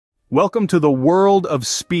Welcome to the world of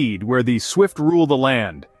speed, where the swift rule the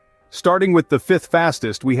land. Starting with the fifth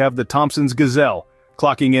fastest, we have the Thompson's Gazelle,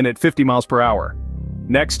 clocking in at 50 miles per hour.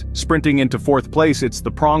 Next, sprinting into fourth place, it's the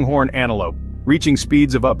Pronghorn Antelope, reaching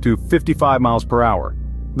speeds of up to 55 miles per hour.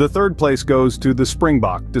 The third place goes to the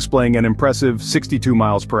Springbok, displaying an impressive 62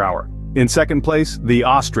 miles per hour. In second place, the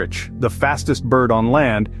Ostrich, the fastest bird on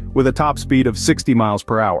land, with a top speed of 60 miles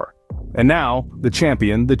per hour. And now, the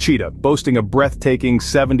champion, the cheetah, boasting a breathtaking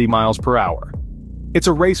 70 miles per hour. It's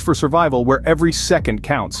a race for survival where every second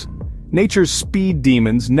counts. Nature's speed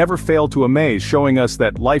demons never fail to amaze, showing us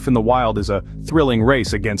that life in the wild is a thrilling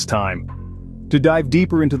race against time. To dive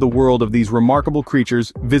deeper into the world of these remarkable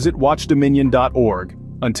creatures, visit watchdominion.org.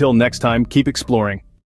 Until next time, keep exploring.